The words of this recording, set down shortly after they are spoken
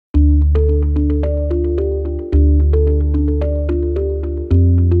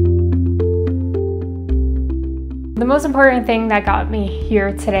most important thing that got me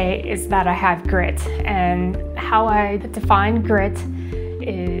here today is that I have grit, and how I define grit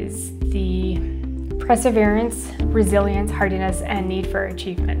is the perseverance, resilience, hardiness, and need for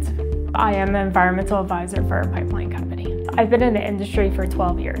achievement. I am an environmental advisor for a pipeline company. I've been in the industry for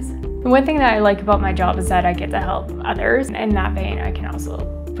 12 years. The one thing that I like about my job is that I get to help others. In that vein, I can also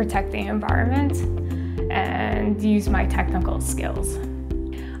protect the environment and use my technical skills.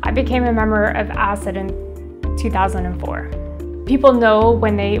 I became a member of ACID in 2004. People know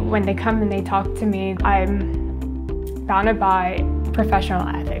when they come and they talk to me, I'm bounded by professional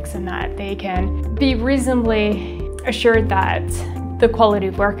ethics and that they can be reasonably assured that the quality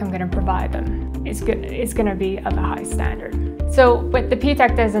of work I'm going to provide them is going to be of a high standard. So with the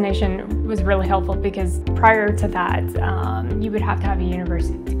P-Tech designation was really helpful because prior to that, you would have to have a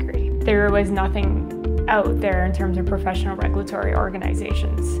university degree. There was nothing out there in terms of professional regulatory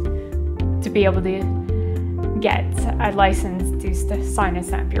organizations to be able to get a license to sign and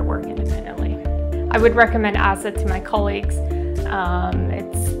stamp your work independently. I would recommend ACID to my colleagues.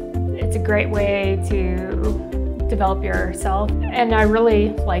 It's a great way to develop yourself, and I really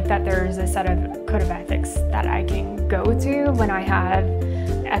like that there's a set of code of ethics that I can go to when I have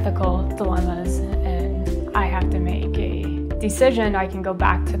ethical dilemmas and I have to make a decision. I can go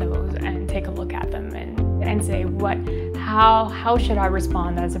back to those and take a look at them and say, how should I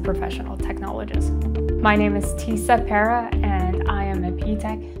respond as a professional technologist? My name is Tisa and I am a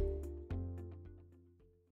P-Tech